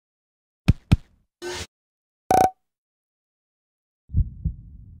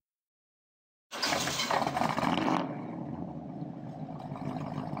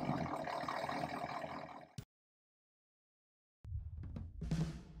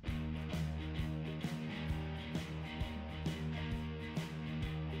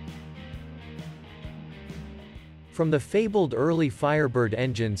From the fabled early Firebird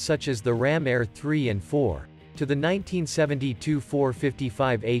engines such as the Ram Air 3 and 4, to the 1972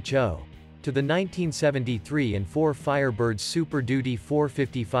 455HO, to the 1973 and 4 Firebird Super Duty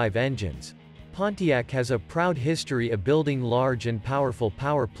 455 engines, Pontiac has a proud history of building large and powerful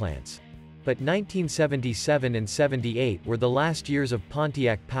power plants. But 1977 and 78 were the last years of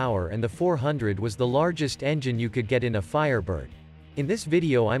Pontiac power, and the 400 was the largest engine you could get in a Firebird. In this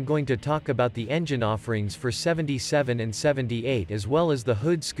video I'm going to talk about the engine offerings for 77 and 78 as well as the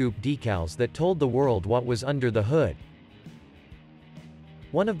hood scoop decals that told the world what was under the hood.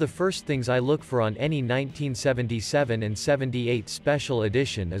 One of the first things I look for on any 1977 and 78 special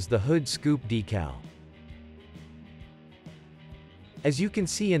edition is the hood scoop decal. As you can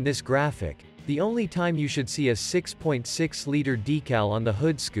see in this graphic, the only time you should see a 6.6-liter decal on the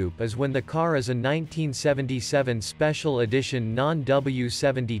hood scoop is when the car is a 1977 special edition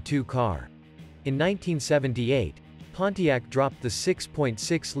non-W72 car. In 1978, Pontiac dropped the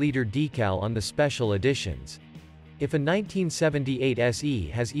 6.6-liter decal on the special editions. If a 1978 SE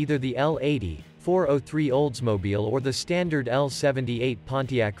has either the L80, 403 Oldsmobile or the standard L78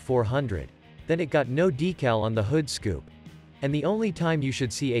 Pontiac 400, then it got no decal on the hood scoop. And the only time you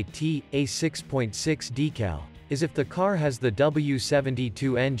should see a 6.6 decal is if the car has the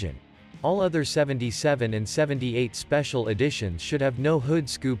W72 engine. All other 77 and 78 special editions should have no hood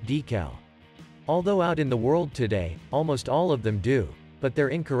scoop decal. Although out in the world today, almost all of them do, but they're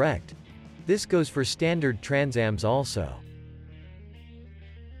incorrect. This goes for standard Transams also.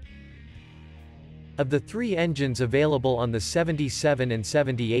 Of the three engines available on the 77 and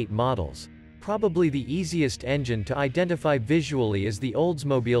 78 models, probably the easiest engine to identify visually is the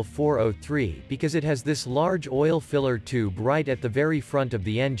Oldsmobile 403 because it has this large oil filler tube right at the very front of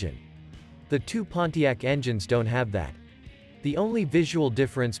the engine. The two Pontiac engines don't have that. The only visual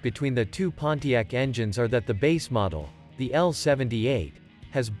difference between the two Pontiac engines are that the base model, the L78,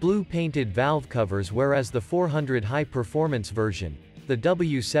 has blue painted valve covers, whereas the 400 high-performance version, the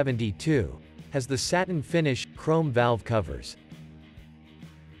W72, has the satin finish, chrome valve covers.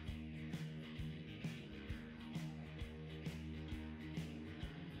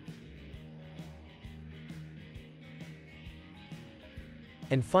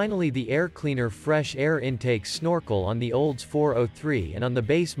 And finally the air cleaner fresh air intake snorkel on the Olds 403 and on the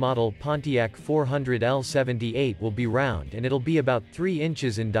base model Pontiac 400 L78 will be round and it'll be about 3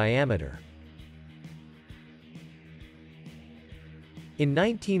 inches in diameter. In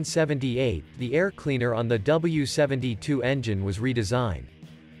 1978, the air cleaner on the W72 engine was redesigned.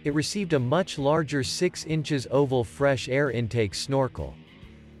 It received a much larger 6 inches oval fresh air intake snorkel.